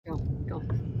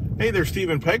Hey there, Steve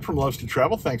and Peg from Loves to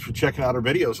Travel. Thanks for checking out our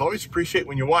videos. Always appreciate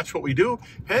when you watch what we do.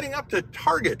 Heading up to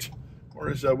Target, or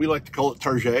as we like to call it,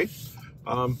 Target.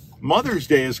 Mother's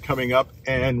Day is coming up,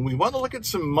 and we want to look at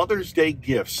some Mother's Day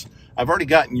gifts. I've already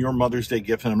gotten your Mother's Day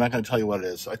gift, and I'm not going to tell you what it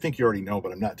is. I think you already know,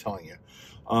 but I'm not telling you.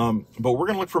 But we're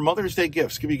going to look for Mother's Day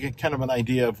gifts, give you kind of an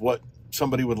idea of what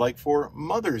somebody would like for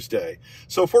Mother's Day.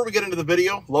 So before we get into the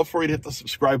video, love for you to hit the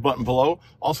subscribe button below.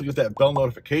 Also get that bell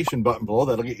notification button below.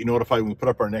 That'll get you notified when we put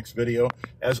up our next video.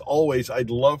 As always, I'd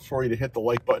love for you to hit the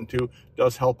like button too. It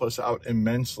does help us out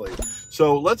immensely.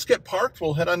 So let's get parked.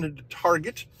 We'll head on to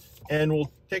Target and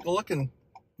we'll take a look at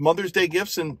Mother's Day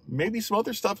gifts and maybe some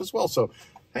other stuff as well. So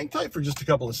hang tight for just a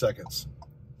couple of seconds.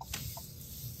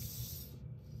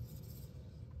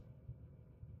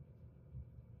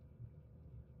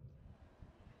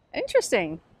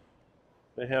 Interesting.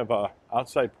 They have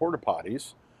outside porta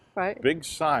potties. Right. Big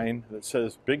sign that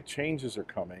says big changes are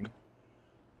coming.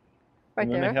 Right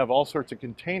and then there. they have all sorts of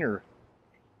container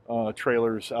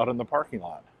trailers out in the parking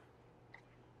lot.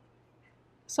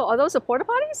 So are those the porta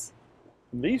potties?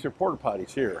 These are porta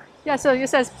potties here. Yeah, so it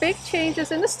says big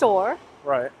changes in the store.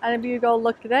 Right. And if you go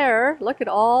look there, look at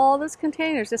all those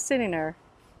containers just sitting there.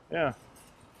 Yeah.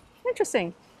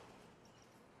 Interesting.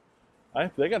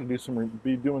 They got to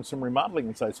be doing some remodeling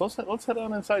inside. So let's head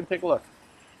on inside and take a look.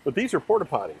 But these are porta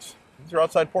potties. These are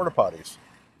outside porta potties.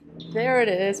 There it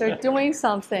is. They're doing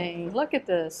something. Look at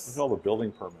this. Look at all the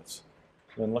building permits.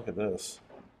 Then look at this.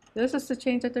 This is the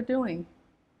change that they're doing.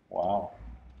 Wow.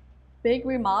 Big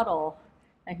remodel.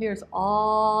 And here's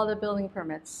all the building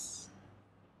permits.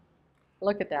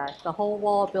 Look at that. The whole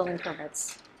wall of building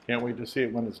permits. Can't wait to see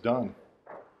it when it's done.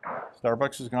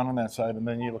 Starbucks is gone on that side, and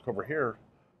then you look over here,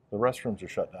 the restrooms are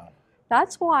shut down.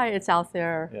 That's why it's out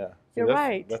there. Yeah. You're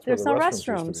right. There's no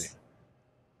restrooms.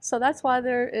 So that's why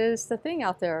there is the thing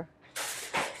out there.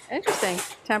 Interesting.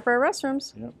 Temporary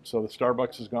restrooms. Yep. So the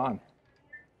Starbucks is gone.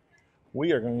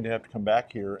 We are going to have to come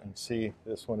back here and see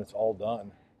this when it's all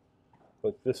done.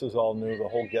 But this is all new. The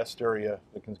whole guest area,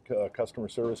 the customer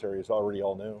service area is already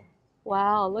all new.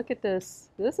 Wow, look at this.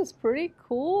 This is pretty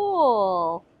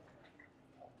cool.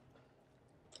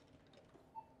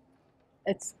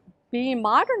 It's being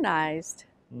modernized.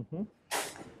 Mm-hmm.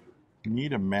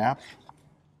 Need a map?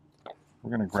 We're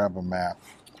going to grab a map.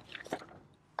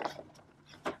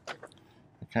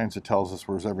 It kind of tells us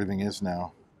where everything is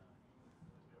now.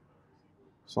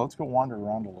 So let's go wander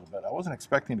around a little bit. I wasn't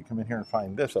expecting to come in here and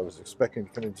find this. I was expecting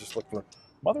to come in and just look for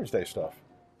Mother's Day stuff.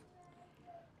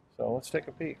 So let's take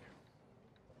a peek.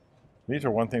 These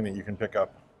are one thing that you can pick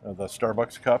up, the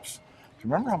Starbucks cups. Do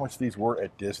you remember how much these were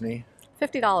at Disney?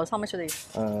 $50. How much are these?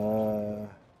 $22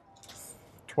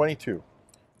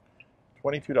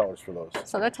 for those.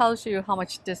 So that tells you how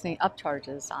much Disney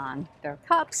upcharges on their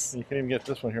cups. You can even get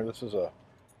this one here. This is a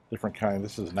different kind.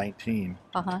 This is 19.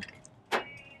 Uh-huh.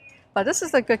 But this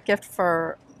is a good gift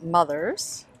for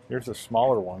mothers. Here's a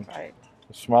smaller one. Right.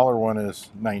 The smaller one is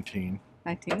 19.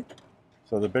 19.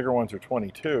 So the bigger ones are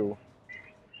 22,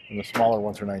 and the smaller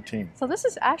ones are 19. So this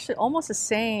is actually almost the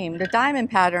same. The diamond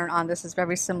pattern on this is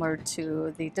very similar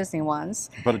to the Disney ones.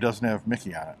 But it doesn't have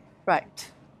Mickey on it.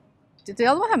 Right. Did the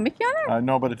other one have Mickey on it?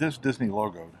 No, but it is Disney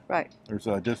logoed. Right. There's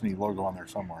a Disney logo on there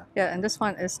somewhere. Yeah, and this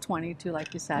one is 22,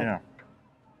 like you said. Yeah.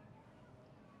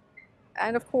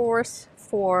 And of course,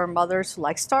 for mothers who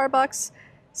like Starbucks,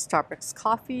 Starbucks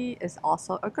coffee is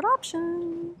also a good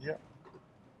option. Yep.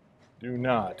 Do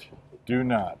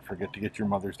not forget to get your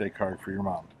Mother's Day card for your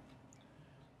mom.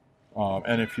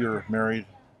 And if you're married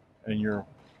and you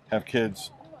have kids,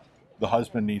 the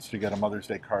husband needs to get a Mother's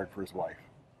Day card for his wife.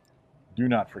 Do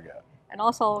not forget. And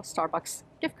also Starbucks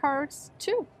gift cards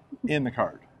too. In the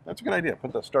card. That's a good idea.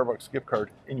 Put the Starbucks gift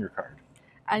card in your card.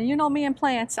 And you know me and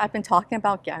plants. I've been talking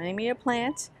about getting me a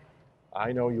plant.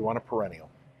 I know you want a perennial.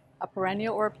 A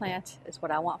perennial or a plant is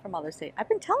what I want for Mother's Day. I've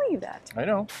been telling you that. I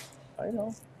know.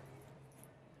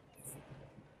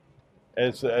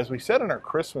 As we said in our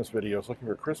Christmas videos, looking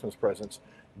for Christmas presents,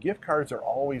 gift cards are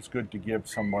always good to give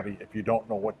somebody if you don't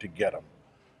know what to get them.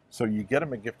 So you get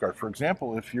them a gift card. For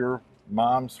example, if your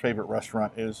mom's favorite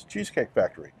restaurant is Cheesecake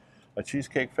Factory, a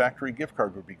Cheesecake Factory gift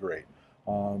card would be great.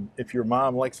 If your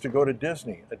mom likes to go to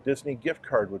Disney, a Disney gift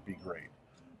card would be great.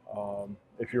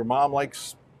 If your mom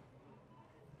has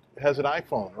an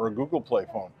iPhone or a Google Play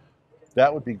phone,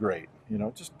 that would be great. You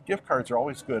know, just gift cards are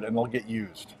always good, and they'll get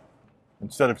used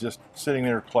instead of just sitting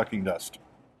there collecting dust.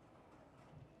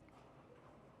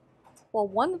 Well,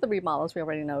 one of the remodels we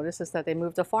already noticed is that they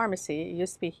moved the pharmacy. It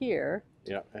used to be here.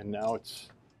 Yeah, and now it's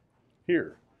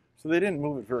here. So they didn't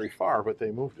move it very far, but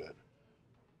they moved it.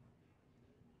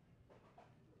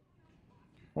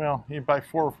 Well, you buy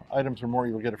 4 items or more,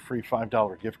 you'll get a free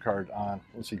 $5 gift card on,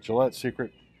 let's see, Gillette,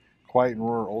 Secret, Quiet and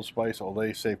Roar, Old Spice,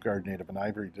 Olay, Safeguard, Native and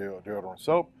Ivory deodorant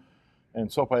soap,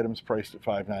 and soap items priced at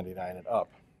 $5.99 and up.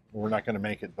 We're not going to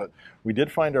make it, but we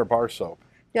did find our bar soap.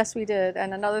 Yes, we did.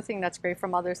 And another thing that's great for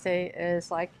Mother's Day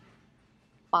is like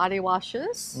body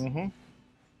washes. Mm-hmm.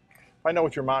 Find out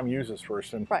what your mom uses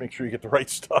first and Right. make sure you get the right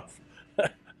stuff.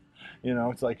 You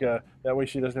know, it's like that way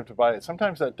she doesn't have to buy it.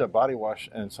 Sometimes that body wash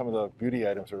and some of the beauty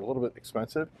items are a little bit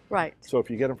expensive. Right. So if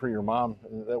you get them for your mom,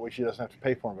 that way she doesn't have to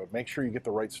pay for them. But make sure you get the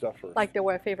right stuff first. Like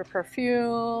their favorite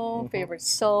perfume, favorite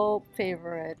soap,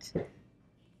 favorite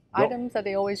items that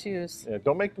they always use. Yeah,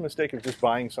 don't make the mistake of just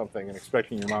buying something and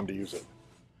expecting your mom to use it.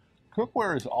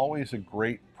 Cookware is always a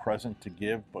great present to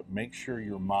give, but make sure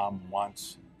your mom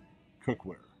wants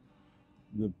cookware.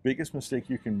 The biggest mistake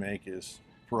you can make is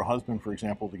for a husband, for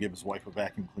example, to give his wife a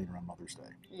vacuum cleaner on Mother's Day.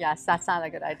 Yes, that's not a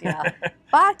good idea.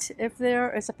 But if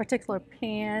there is a particular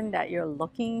pan that you're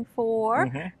looking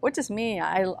for, which is me,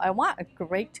 I want a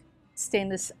great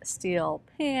stainless steel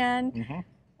pan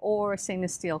or a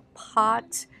stainless steel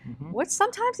pot, which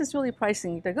sometimes is really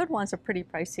pricey. The good ones are pretty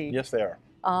pricey. Yes, they are.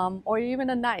 Or even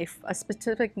a knife, a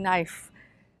specific knife,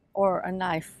 or a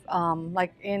knife,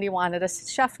 like Andy wanted a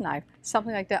chef knife,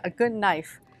 something like that. A good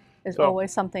knife is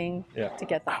always something to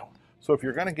get them. So if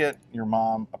you're going to get your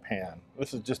mom a pan,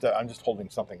 this is just I'm just holding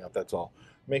something up, that's all.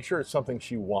 Make sure it's something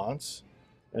she wants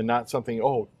and not something,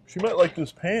 oh, she might like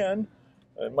this pan.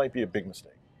 It might be a big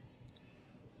mistake.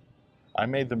 I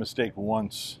made the mistake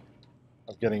once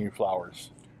of getting you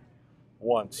flowers.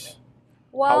 Once.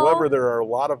 Well, however, there are a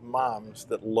lot of moms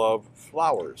that love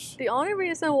flowers. The only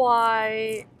reason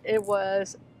why it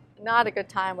was not a good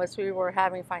time was we were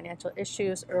having financial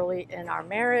issues early in our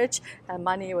marriage and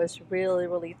money was really,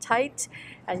 really tight,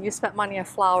 and you spent money on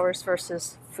flowers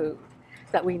versus food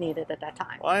that we needed at that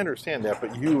time. Well, I understand that,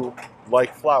 but you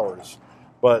like flowers,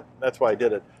 but that's why I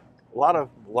did it. A lot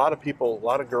of people, a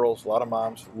lot of girls, a lot of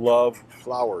moms love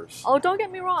flowers. Oh, don't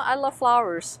get me wrong, I love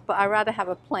flowers, but I'd rather have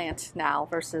a plant now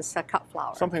versus a cut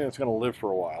flower. Something that's going to live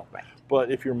for a while. Right.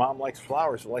 But if your mom likes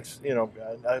flowers, likes, you know,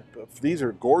 these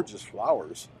are gorgeous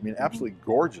flowers. I mean, absolutely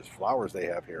gorgeous flowers they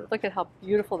have here. Look at how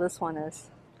beautiful this one is.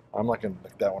 I'm looking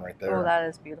at that one right there. Oh, that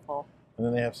is beautiful. And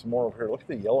then they have some more over here. Look at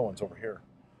the yellow ones over here.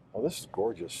 Oh, this is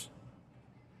gorgeous.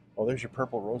 Oh, there's your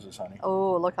purple roses, honey.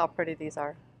 Oh, look how pretty these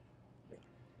are.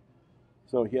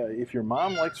 So yeah, if your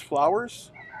mom likes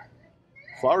flowers,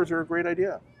 flowers are a great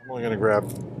idea. I'm only going to grab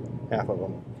half of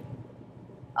them.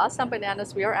 Us on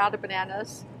bananas, we are out of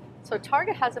bananas. So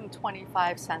Target has them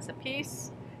 25 cents a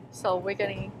piece. So we're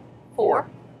getting 4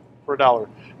 for $1.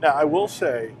 Now I will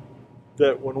say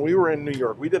that when we were in New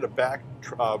York, we did a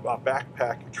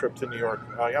backpack trip to New York.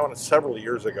 I went several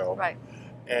years ago. Right.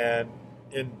 And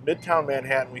in Midtown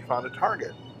Manhattan, we found a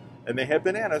Target, and they had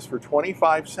bananas for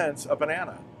 25 cents a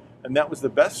banana. And that was the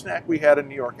best snack we had in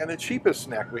New York and the cheapest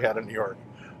snack we had in New York.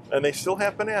 And they still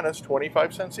have bananas,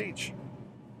 25 cents each.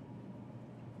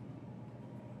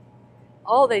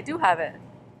 Oh, they do have it.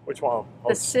 Which one? Oh,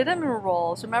 the cinnamon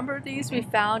rolls. Remember these we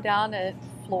found down in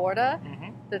Florida?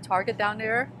 The Target down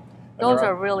there? Those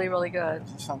are really, really good.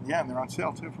 Yeah, and they're on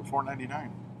sale too for $4.99.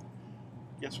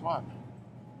 Guess what?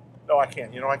 No, I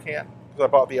can't. You know I can't? Because I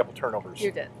bought the apple turnovers.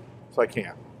 You did. So I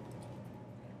can't.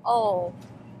 Oh,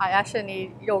 I actually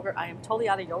need yogurt. I am totally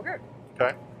out of yogurt.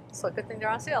 Okay. So good thing they're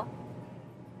on sale.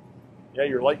 Yeah,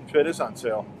 your Light and Fit is on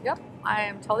sale. Yep, I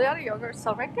am totally out of yogurt.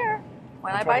 So right there,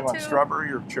 when I buy 2,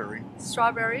 strawberry or cherry,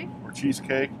 strawberry or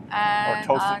cheesecake, and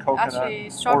or toasted coconut, actually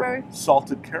strawberry, or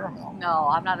salted caramel. No,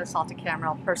 I'm not a salted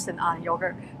caramel person on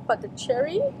yogurt, but the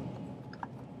cherry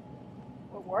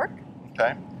will work.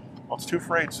 Okay. Well, it's 2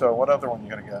 for $8. So what other one you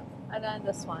gonna get? And then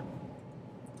this one.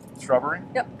 Strawberry.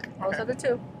 Yep, those are the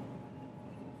 2.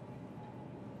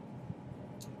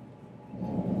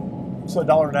 So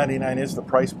 $1.99 is the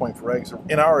price point for eggs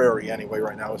in our area anyway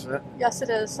right now, isn't it? Yes, it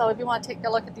is. So if you want to take a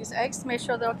look at these eggs, make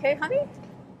sure they're okay, honey.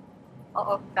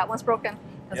 Uh-oh, that one's broken.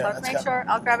 Just let's make sure.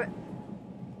 I'll grab it.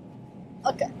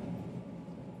 Okay.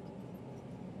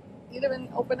 You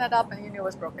didn't open that up and you knew it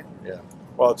was broken. Yeah.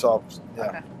 Well, it's all,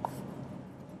 yeah.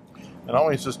 Okay. And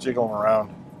always just jiggle them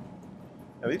around.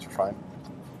 Yeah, these are fine.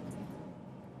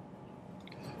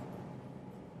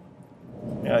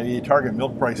 Yeah, the Target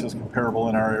milk price is comparable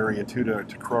in our area too to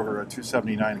Kroger at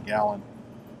 $2.79 a gallon.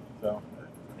 So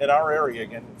in our area,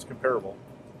 again, it's comparable.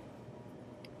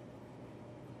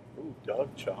 Ooh,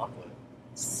 Dove chocolate.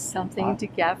 Something to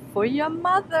get for your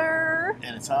mother.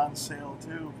 And it's on sale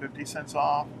too, 50 cents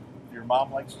off. If your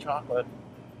mom likes chocolate,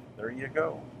 there you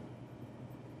go.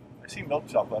 I see milk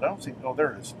chocolate. I don't see, oh,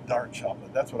 there it is, dark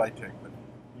chocolate. That's what I take, but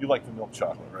You like the milk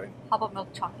chocolate, right? How about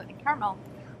milk chocolate and caramel?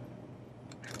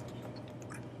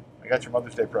 I got your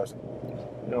Mother's Day present.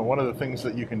 You know, one of the things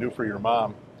that you can do for your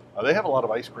mom, they have a lot of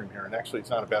ice cream here, and actually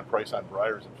it's not a bad price on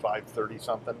Breyers at $5.30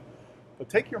 something. But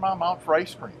take your mom out for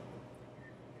ice cream.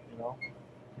 You know,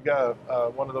 you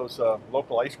got one of those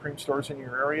local ice cream stores in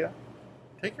your area.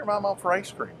 Take your mom out for ice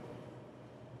cream.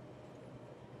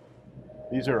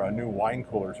 These are new wine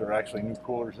coolers. They're actually new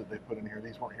coolers that they put in here.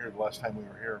 These weren't here the last time we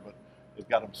were here, but they've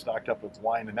got them stocked up with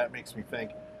wine, and that makes me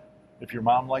think, if your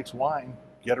mom likes wine,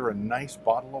 get her a nice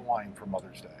bottle of wine for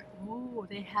Mother's Day. Ooh,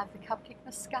 they have the cupcake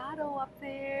Moscato up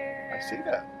there. I see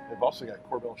that. They've also got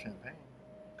Corbel champagne.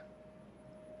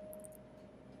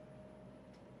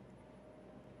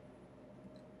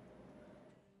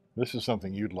 This is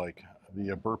something you'd like,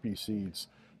 the burpee seeds,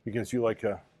 because you like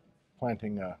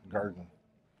planting a garden.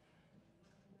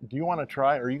 Do you want to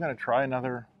try, are you going to try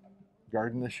another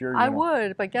garden this year? I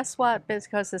would, but guess what?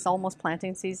 Because it's almost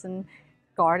planting season,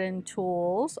 garden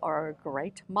tools are a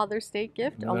great Mother's Day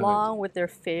gift, along with their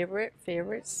favorite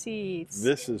seeds.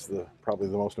 This is probably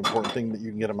the most important thing that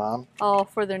you can get a mom. Oh,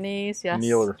 for their knees, yes.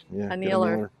 Kneeler, yeah. A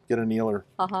kneeler. Get a kneeler.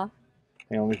 Uh-huh.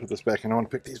 Hang on, let me put this back. And I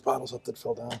want to pick these bottles up that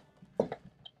fell down.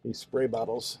 These spray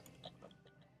bottles.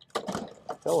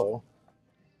 Hello.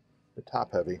 They're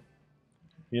top heavy.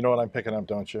 You know what I'm picking up,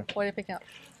 don't you? What are you picking up?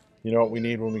 You know what we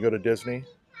need when we go to Disney?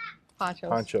 Ponchos.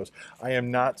 Ponchos. I am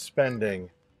not spending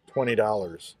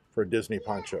 $20 for a Disney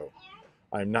poncho.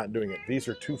 I'm not doing it. These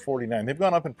are $2.49. They've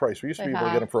gone up in price. We used to be able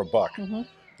to get them for $1.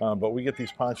 But we get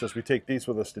these ponchos. We take these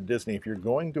with us to Disney. If you're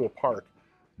going to a park,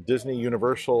 Disney,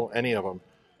 Universal, any of them,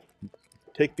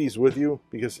 take these with you,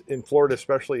 because in Florida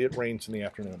especially, it rains in the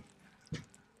afternoon.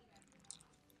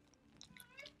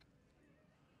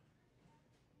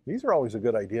 These are always a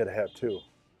good idea to have too.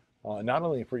 Not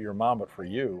only for your mom, but for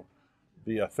you.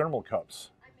 The thermal cups.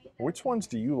 Which ones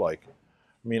do you like?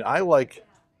 I mean, I like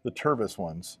the Turvis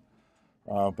ones,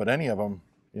 but any of them,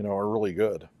 you know, are really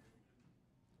good.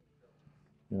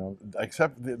 You know,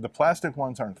 except the plastic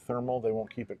ones aren't thermal. They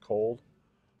won't keep it cold.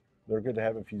 They're good to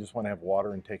have if you just want to have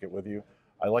water and take it with you.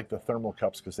 I like the thermal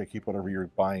cups because they keep whatever you're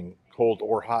buying cold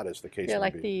or hot, as the case may be. Yeah,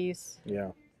 like these.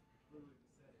 Yeah.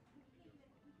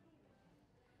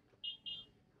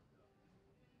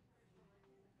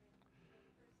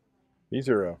 These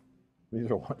are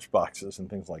lunch boxes and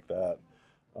things like that.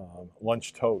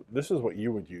 Lunch tote. This is what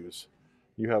you would use.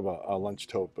 You have a lunch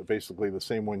tote, but basically the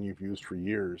same one you've used for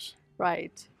years.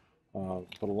 Right. But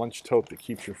a lunch tote that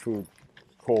keeps your food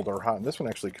cold or hot. And this one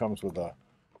actually comes with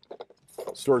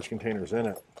storage containers in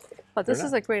it. But this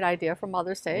is a great idea for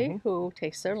Mother's Day, who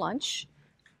takes their lunch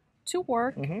to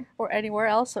work or anywhere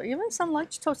else. So even some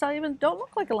lunch totes that even don't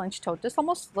look like a lunch tote. This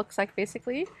almost looks like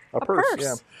basically a purse.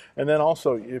 Yeah. And then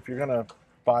also, if you're going to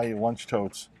buy lunch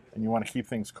totes and you want to keep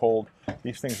things cold,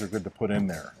 these things are good to put in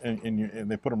there. And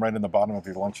they put them right in the bottom of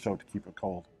your lunch tote to keep it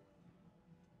cold.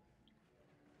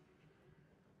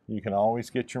 You can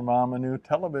always get your mom a new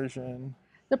television.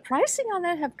 The pricing on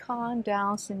that have gone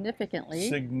down significantly.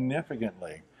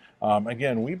 Significantly.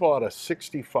 Again, we bought a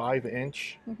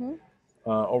 65-inch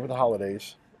over the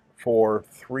holidays for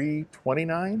 $329?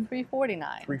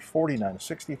 $349. $349, a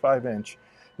 65-inch.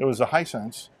 It was a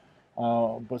Hisense,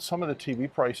 but some of the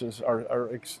TV prices are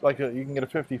like you can get a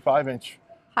 55-inch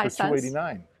for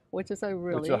 $289. Which is a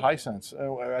really... It's a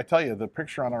Hisense. I tell you, the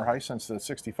picture on our Hisense, the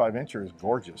 65-incher, is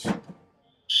gorgeous.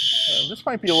 This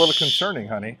might be a little concerning,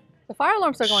 honey. The fire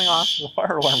alarms are going off. The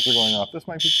fire alarms are going off. This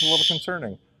might be just a little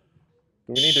concerning.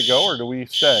 Do we need to go or do we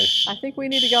stay? I think we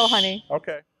need to go, honey.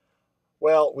 Okay.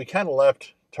 Well, we kind of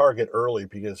left Target early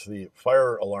because the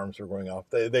fire alarms were going off.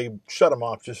 They shut them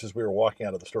off just as we were walking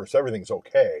out of the store, so everything's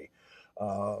okay.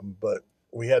 But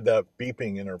we had that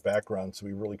beeping in our background, so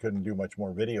we really couldn't do much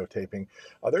more videotaping.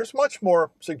 There's much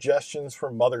more suggestions for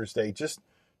Mother's Day. Just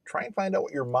try and find out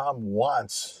what your mom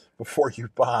wants before you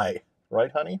buy. Right,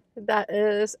 honey? That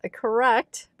is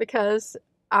correct, because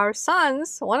our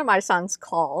sons, one of my sons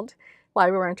called while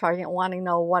we were in Target wanting to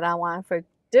know what I want for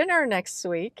dinner next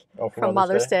week for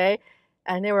Mother's Day.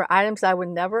 And they were items I would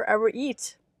never, ever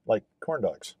eat. Like corn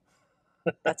dogs.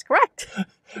 That's correct.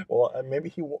 Well, maybe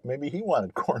he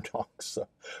wanted corn dogs. So.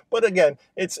 But again,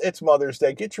 it's Mother's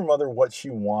Day. Get your mother what she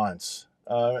wants.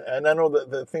 And I know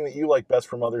the thing that you like best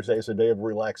for Mother's Day is a day of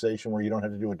relaxation where you don't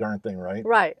have to do a darn thing, right?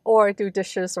 Right. Or do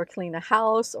dishes or clean a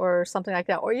house or something like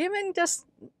that. Or even just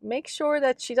make sure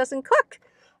that she doesn't cook.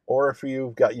 Or if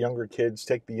you've got younger kids,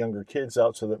 take the younger kids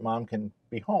out so that mom can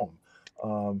be home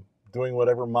doing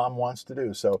whatever mom wants to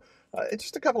do. So it's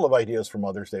just a couple of ideas for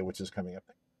Mother's Day, which is coming up.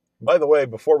 By the way,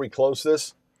 before we close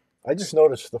this, I just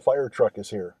noticed the fire truck is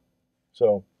here.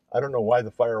 So I don't know why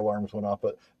the fire alarms went off,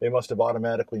 but they must have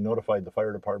automatically notified the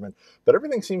fire department. But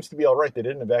everything seems to be all right. They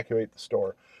didn't evacuate the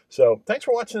store. So thanks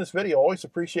for watching this video. Always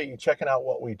appreciate you checking out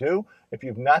what we do. If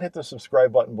you've not hit the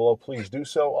subscribe button below, please do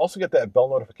so. Also get that bell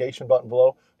notification button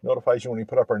below. Notifies you when we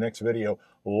put up our next video.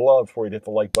 Love for you to hit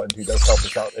the like button too. It does help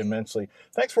us out immensely.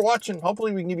 Thanks for watching.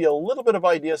 Hopefully we can give you a little bit of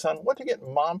ideas on what to get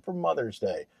Mom for Mother's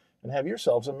Day. And have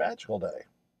yourselves a magical day.